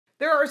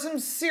There are some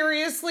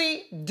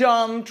seriously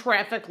dumb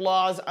traffic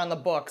laws on the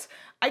books.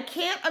 I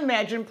can't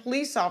imagine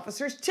police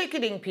officers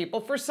ticketing people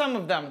for some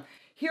of them.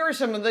 Here are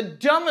some of the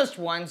dumbest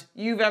ones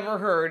you've ever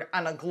heard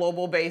on a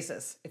global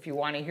basis. If you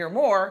want to hear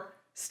more,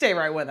 stay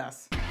right with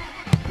us.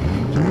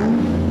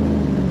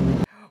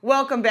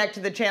 Welcome back to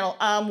the channel.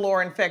 I'm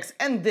Lauren Fix,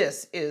 and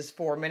this is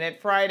 4-Minute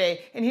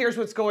Friday. And here's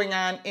what's going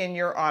on in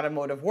your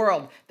automotive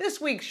world. This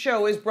week's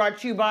show is brought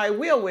to you by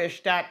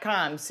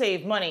wheelwish.com.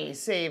 Save money,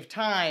 save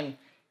time,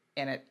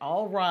 and it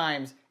all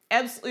rhymes.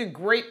 Absolutely a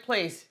great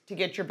place to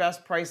get your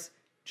best price,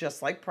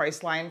 just like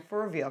Priceline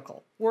for a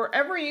vehicle.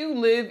 Wherever you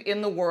live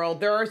in the world,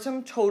 there are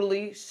some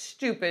totally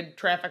stupid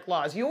traffic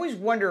laws. You always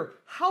wonder,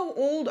 how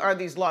old are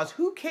these laws?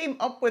 Who came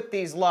up with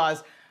these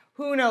laws?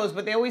 Who knows,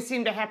 but they always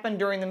seem to happen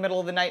during the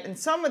middle of the night, and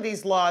some of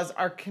these laws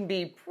can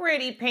be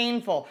pretty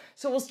painful.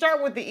 So we'll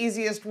start with the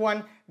easiest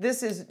one.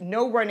 This is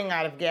no running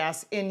out of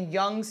gas in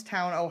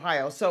Youngstown,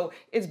 Ohio. So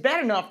it's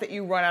bad enough that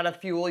you run out of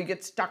fuel, you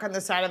get stuck on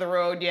the side of the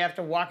road, you have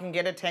to walk and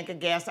get a tank of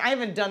gas. I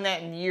haven't done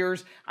that in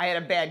years. I had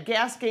a bad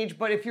gas gauge,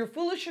 but if you're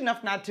foolish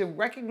enough not to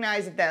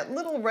recognize that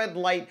little red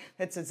light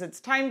that says it's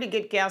time to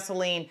get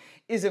gasoline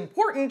is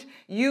important,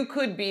 you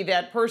could be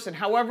that person.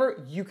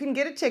 However, you can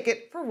get a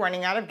ticket for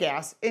running out of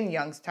gas in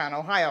Youngstown,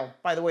 Ohio.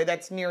 By the way,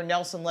 that's near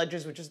Nelson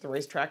Ledges, which is the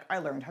racetrack I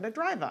learned how to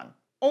drive on.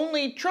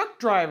 Only truck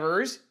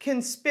drivers can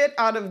spit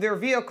out of their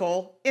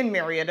vehicle in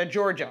Marietta,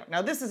 Georgia.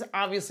 Now, this is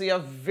obviously a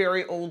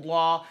very old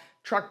law.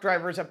 Truck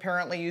drivers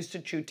apparently used to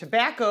chew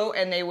tobacco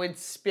and they would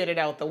spit it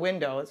out the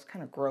window. It's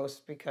kind of gross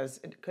because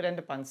it could end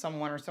up on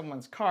someone or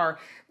someone's car.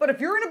 But if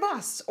you're in a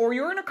bus or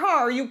you're in a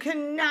car, you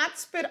cannot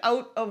spit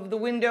out of the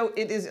window.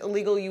 It is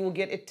illegal. You will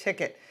get a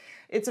ticket.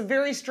 It's a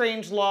very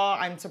strange law.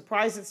 I'm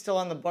surprised it's still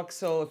on the books.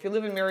 So if you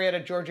live in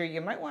Marietta, Georgia,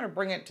 you might want to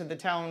bring it to the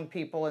town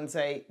people and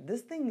say, this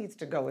thing needs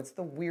to go. It's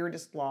the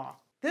weirdest law.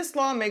 This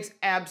law makes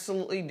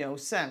absolutely no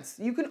sense.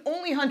 You can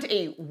only hunt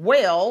a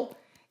whale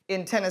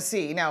in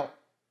Tennessee. Now,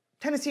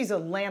 Tennessee's a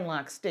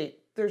landlocked state.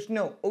 There's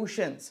no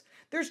oceans.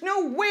 There's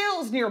no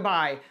whales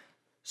nearby.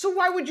 So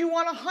why would you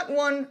want to hunt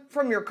one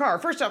from your car?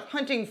 First off,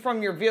 hunting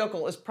from your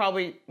vehicle is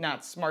probably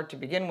not smart to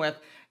begin with.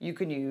 You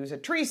can use a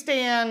tree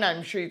stand.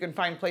 I'm sure you can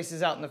find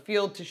places out in the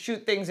field to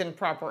shoot things in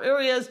proper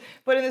areas.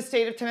 But in the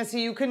state of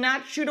Tennessee, you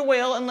cannot shoot a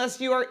whale unless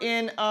you are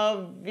in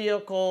a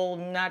vehicle.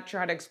 Not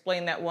sure how to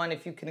explain that one.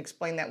 If you can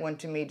explain that one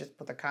to me, just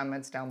put the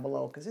comments down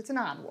below because it's an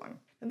odd one.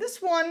 And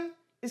this one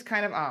is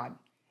kind of odd.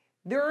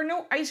 There are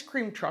no ice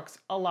cream trucks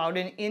allowed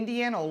in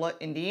Indianola,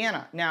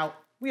 Indiana. Now,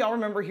 we all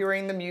remember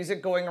hearing the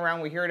music going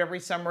around. We hear it every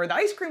summer. The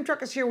ice cream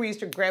truck is here. We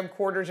used to grab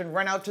quarters and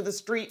run out to the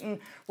street and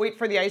wait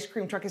for the ice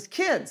cream truck as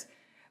kids.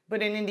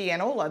 But in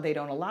Indianola, they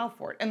don't allow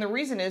for it. And the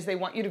reason is they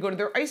want you to go to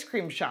their ice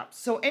cream shops.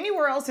 So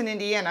anywhere else in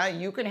Indiana,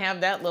 you can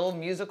have that little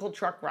musical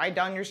truck ride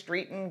down your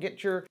street and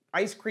get your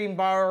ice cream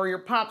bar or your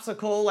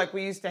popsicle, like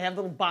we used to have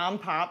little bomb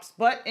pops.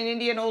 But in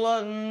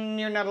Indianola,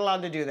 you're not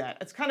allowed to do that.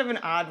 It's kind of an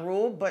odd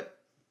rule, but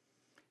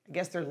I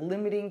guess they're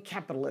limiting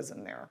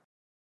capitalism there.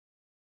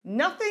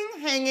 Nothing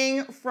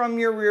hanging from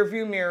your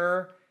rearview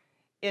mirror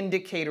in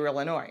Decatur,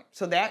 Illinois.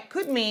 So that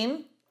could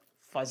mean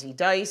fuzzy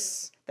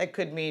dice. That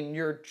could mean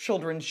your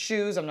children's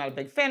shoes. I'm not a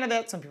big fan of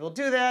that. Some people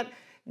do that.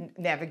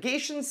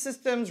 Navigation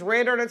systems,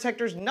 radar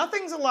detectors,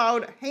 nothing's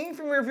allowed hanging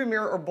from your rearview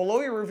mirror or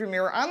below your rearview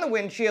mirror on the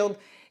windshield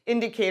in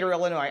Decatur,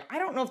 Illinois. I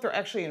don't know if they're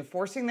actually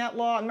enforcing that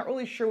law. I'm not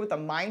really sure what the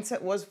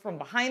mindset was from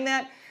behind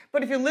that.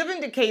 But if you live in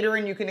Decatur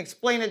and you can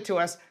explain it to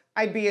us,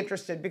 I'd be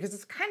interested because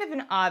it's kind of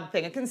an odd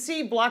thing. I can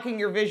see blocking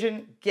your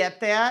vision, get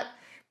that,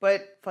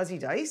 but fuzzy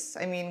dice?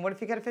 I mean, what if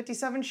you got a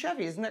 57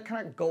 Chevy? Doesn't that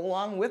kind of go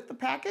along with the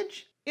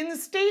package? In the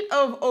state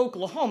of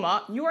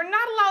Oklahoma, you are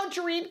not allowed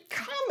to read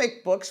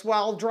comic books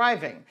while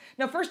driving.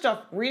 Now, first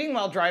off, reading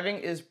while driving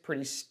is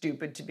pretty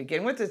stupid to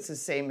begin with. It's the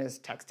same as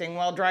texting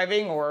while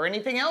driving or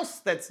anything else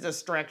that's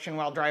distraction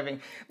while driving.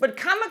 But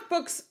comic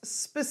books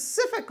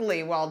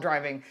specifically while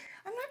driving,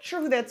 I'm not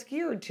sure who that's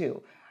geared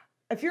to.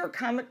 If you're a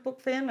comic book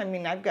fan, I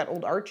mean, I've got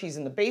old Archies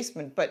in the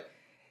basement, but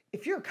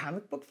if you're a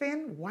comic book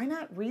fan, why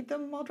not read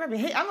them while driving?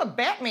 Hey, I'm a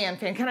Batman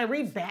fan. Can I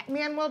read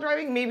Batman while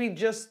driving? Maybe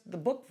just the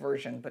book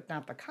version, but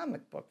not the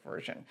comic book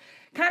version.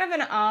 Kind of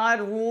an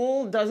odd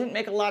rule, doesn't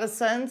make a lot of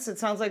sense. It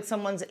sounds like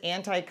someone's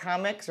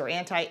anti-comics or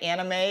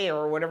anti-anime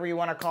or whatever you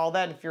want to call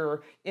that. If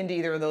you're into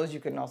either of those, you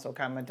can also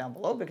comment down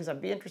below because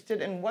I'd be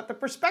interested in what the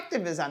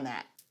perspective is on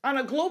that. On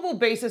a global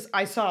basis,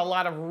 I saw a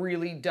lot of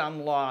really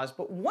dumb laws,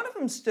 but one of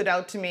them stood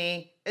out to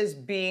me as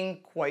being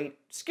quite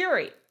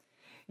scary.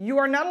 You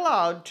are not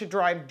allowed to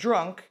drive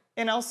drunk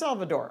in El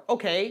Salvador.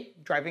 Okay,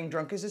 driving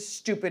drunk is a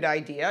stupid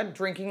idea.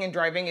 Drinking and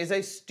driving is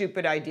a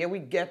stupid idea. We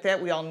get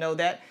that, we all know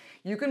that.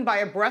 You can buy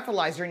a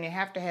breathalyzer and you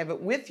have to have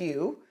it with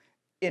you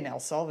in El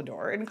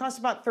Salvador. It costs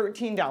about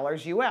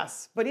 $13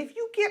 US. But if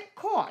you get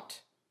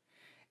caught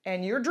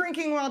and you're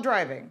drinking while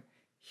driving,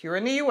 here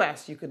in the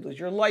US, you could lose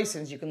your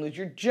license, you can lose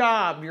your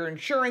job, your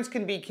insurance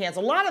can be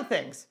canceled, a lot of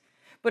things.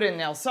 But in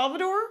El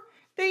Salvador,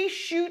 they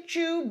shoot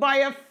you by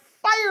a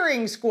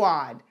firing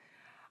squad.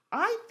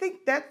 I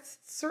think that's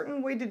a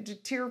certain way to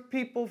deter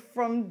people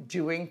from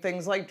doing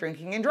things like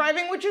drinking and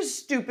driving, which is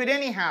stupid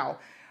anyhow.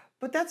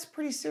 But that's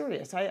pretty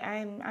serious.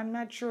 I'm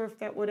not sure if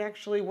that would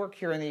actually work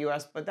here in the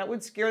US, but that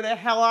would scare the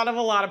hell out of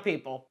a lot of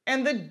people.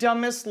 And the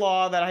dumbest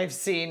law that I've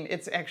seen,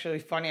 it's actually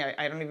funny,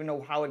 I don't even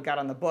know how it got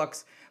on the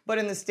books, but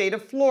in the state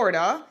of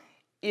Florida,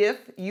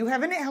 if you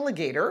have an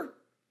alligator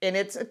and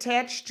it's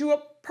attached to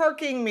a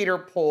parking meter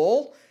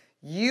pole,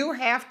 you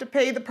have to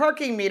pay the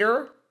parking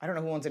meter. I don't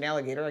know who owns an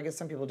alligator, I guess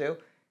some people do,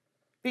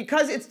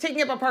 because it's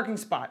taking up a parking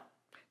spot.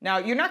 Now,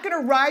 you're not gonna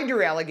ride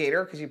your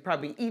alligator because he'd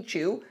probably eat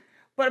you,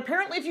 but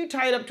apparently if you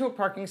tie it up to a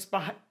parking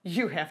spot,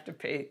 you have to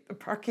pay the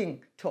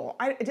parking toll.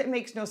 It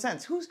makes no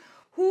sense.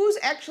 Who's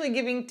actually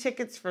giving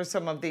tickets for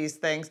some of these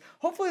things?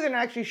 Hopefully they're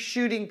not actually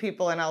shooting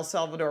people in El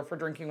Salvador for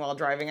drinking while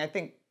driving. I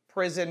think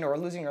prison or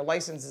losing your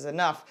license is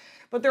enough.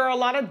 But there are a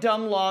lot of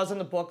dumb laws in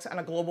the books on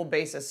a global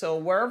basis. So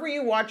wherever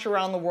you watch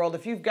around the world,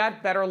 if you've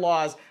got better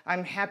laws,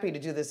 I'm happy to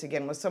do this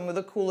again with some of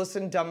the coolest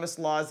and dumbest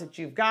laws that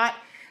you've got.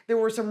 There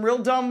were some real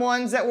dumb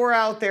ones that were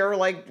out there,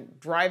 like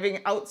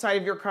driving outside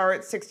of your car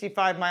at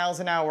 65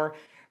 miles an hour.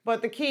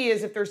 But the key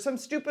is if there's some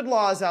stupid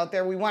laws out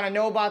there, we want to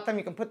know about them.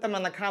 You can put them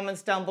in the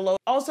comments down below.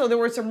 Also, there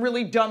were some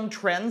really dumb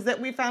trends that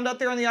we found out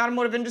there in the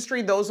automotive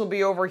industry. Those will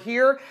be over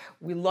here.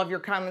 We love your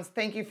comments.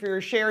 Thank you for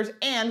your shares.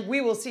 And we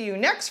will see you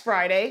next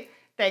Friday.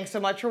 Thanks so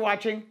much for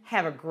watching.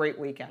 Have a great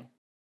weekend.